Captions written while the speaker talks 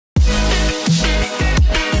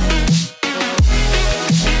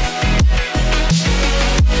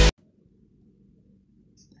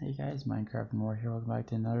Guys, Minecraft More here. Welcome back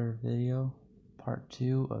to another video, part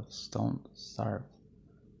 2 of Don't Starve.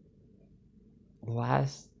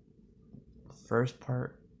 First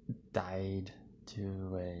part died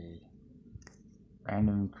to a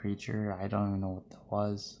random creature. I don't even know what that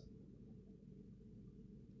was.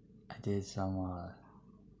 I did some,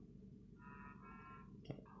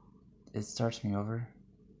 it starts me over,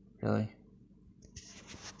 really.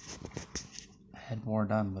 I had more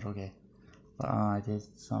done, but okay. But I did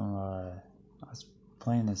some, I was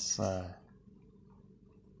playing this,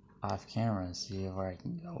 off camera and see where I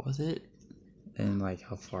can go with it and like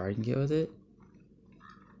how far I can get with it.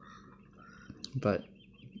 But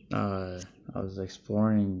I was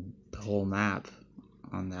exploring the whole map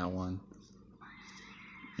on that one,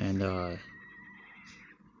 and hey,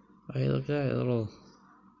 look at that little.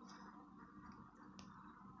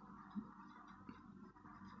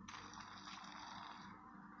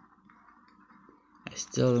 I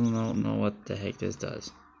still don't know what the heck this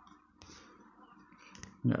does.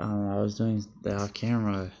 I was doing the off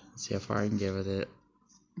camera, see how far I can get with it.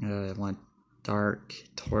 I went dark,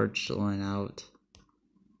 torch went out,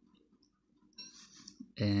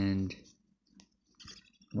 and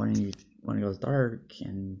when it goes dark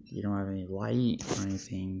and you don't have any light or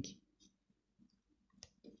anything,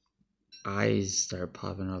 eyes start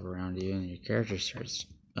popping up around you, and your character starts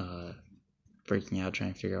freaking out,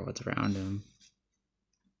 trying to figure out what's around him,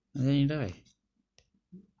 and then you die,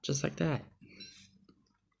 just like that.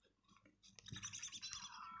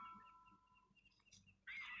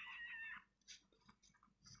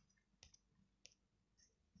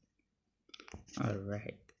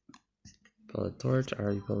 Alright, pull a torch. I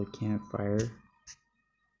already built a campfire,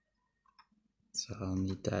 so I'll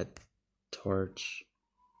need that torch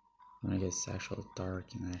when it gets actually dark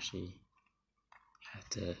and actually have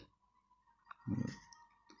to move.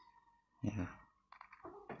 Yeah.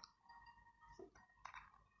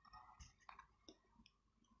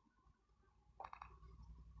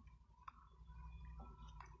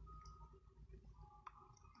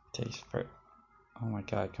 Takes for. Oh my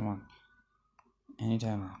god, come on.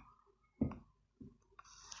 Anytime now.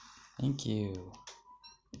 Thank you.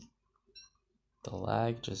 The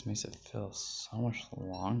lag just makes it feel so much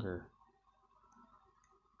longer.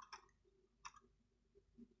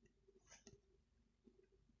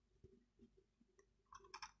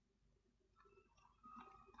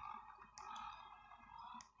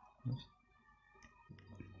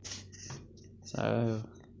 So,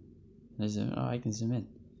 I can zoom in.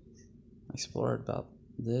 Explored about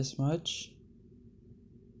this much.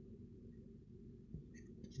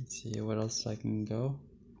 Let's see what else I can go.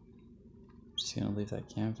 Just gonna leave that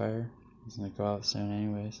campfire. It's gonna go out soon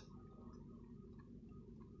anyways.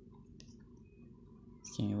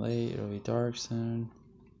 It's getting late, it'll be dark soon.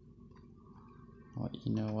 Well,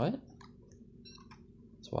 you know what?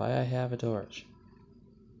 That's why I have a torch.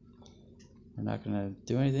 We're not gonna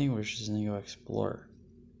do anything, we're just gonna go explore.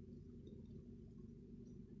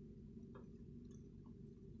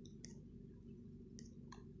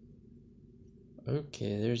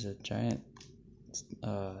 Okay, there's a giant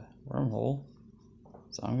wormhole,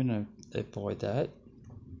 so I'm gonna avoid that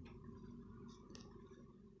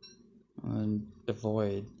and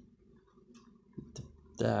avoid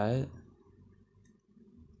that.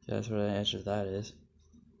 That's what the answer to that is.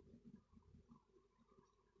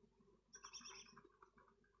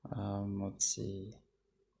 Let's see.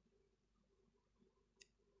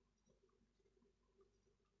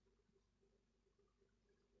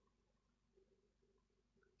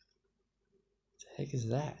 What the heck is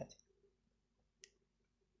that?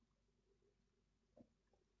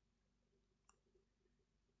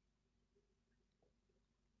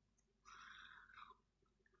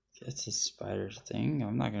 It's a spider thing.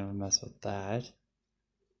 I'm not gonna mess with that.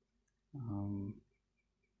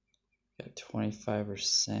 Got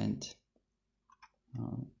 25%.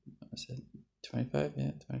 Was it 25?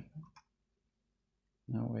 Yeah, 25.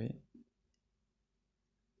 No, wait.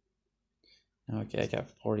 Okay, I got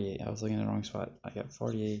 48. I was looking at the wrong spot. I got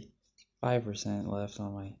 5% left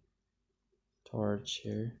on my torch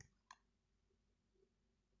here.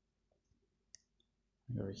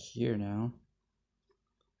 Over here now.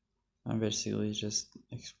 I'm basically just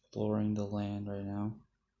exploring the land right now.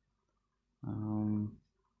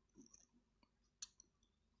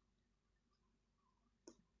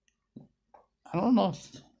 I don't know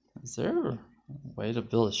is there a way to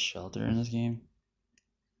build a shelter in this game?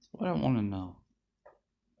 That's what I want to know.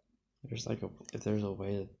 If there's a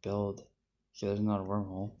way to build. Okay, there's not a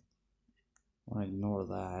wormhole. I want to ignore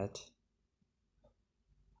that.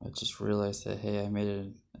 I just realized that, hey, I made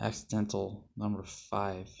an accidental number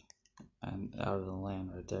 5 and out of the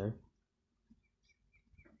land right there.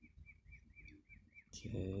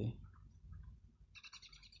 Okay.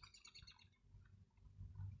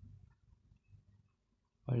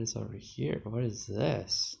 What is over here? What is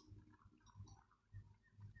this?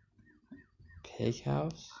 Pig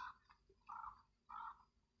house?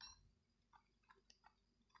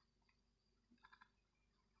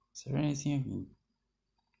 Is there anything I can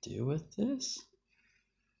do with this?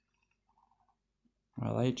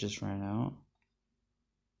 My light just ran out.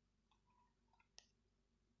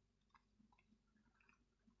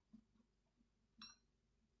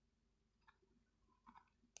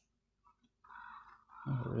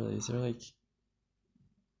 Oh, really? Is there like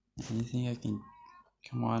anything I can...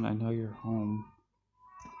 Come on, I know you're home.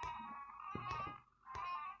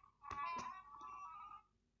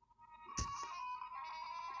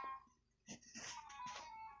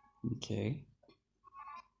 Okay.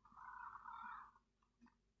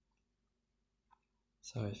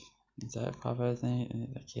 So does that pop out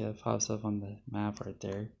thing? Okay, that pops up on the map right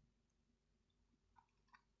there.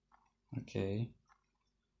 Okay.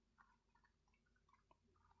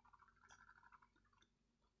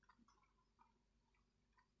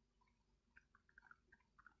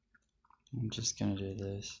 I'm just gonna do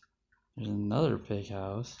this. There's another pig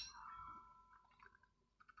house.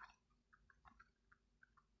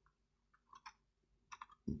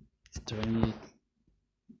 Do I need...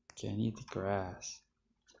 Okay, I need the grass.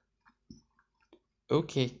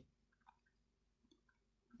 Okay.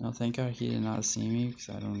 No, thank God he did not see me because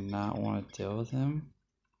I do not want to deal with him.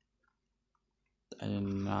 I did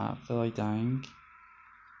not feel like dying.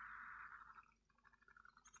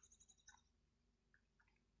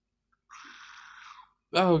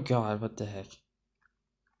 Oh God, what the heck?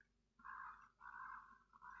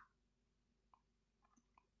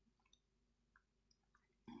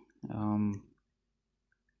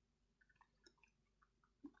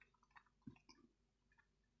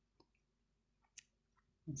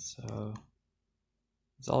 So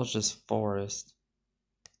it's all just forest.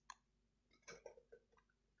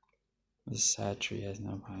 This sad tree has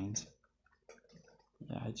no pines.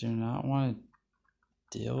 Yeah, I do not want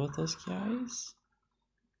to deal with those guys.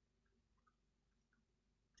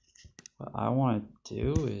 What I want to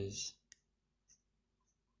do is...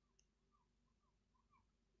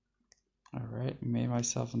 Alright, made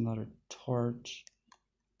myself another torch.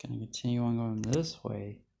 Gonna continue on going this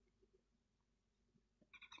way.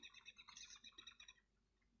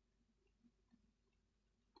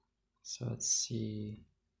 So let's see.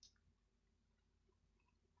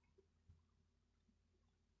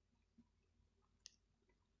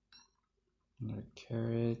 Another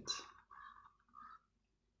carrot.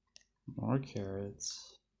 More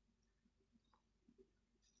carrots.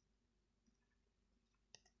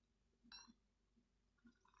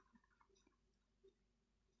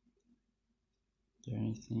 Is there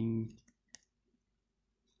anything?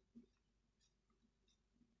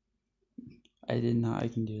 I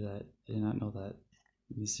can do that. I did not know that.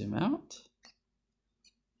 Let me zoom out.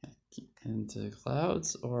 Into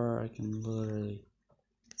clouds, or I can literally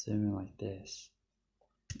zoom in like this.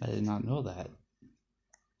 I did not know that.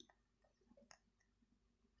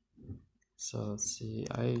 So let's see,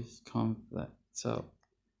 so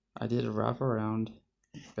I did a wrap around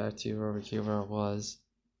back to over here where I was.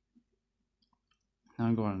 Now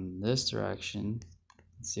I'm going in this direction.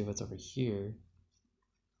 Let's see what's over here.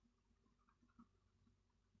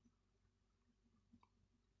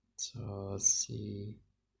 So let's see.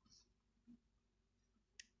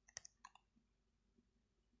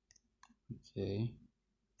 Okay.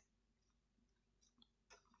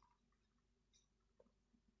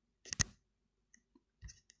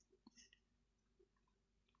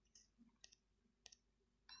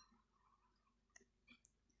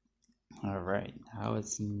 Alright, now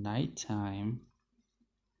it's nighttime.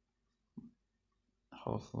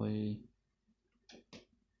 Hopefully.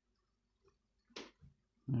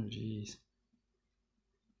 Oh, jeez.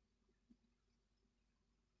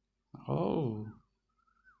 Oh!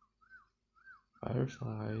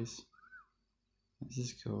 Fireflies. This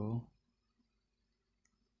is cool.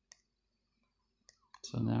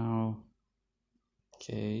 So now,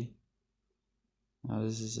 okay. Now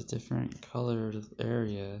this is a different colored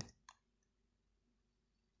area.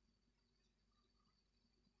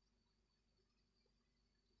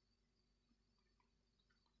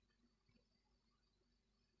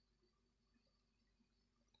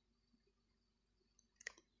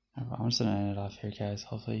 I'm just gonna end it off here, guys.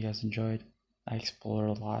 Hopefully you guys enjoyed. I explored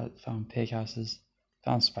a lot, found pig houses,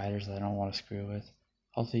 found spiders that I don't want to screw with.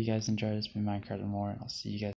 Hopefully you guys enjoyed. It's been Minecraft and more. I'll see you guys.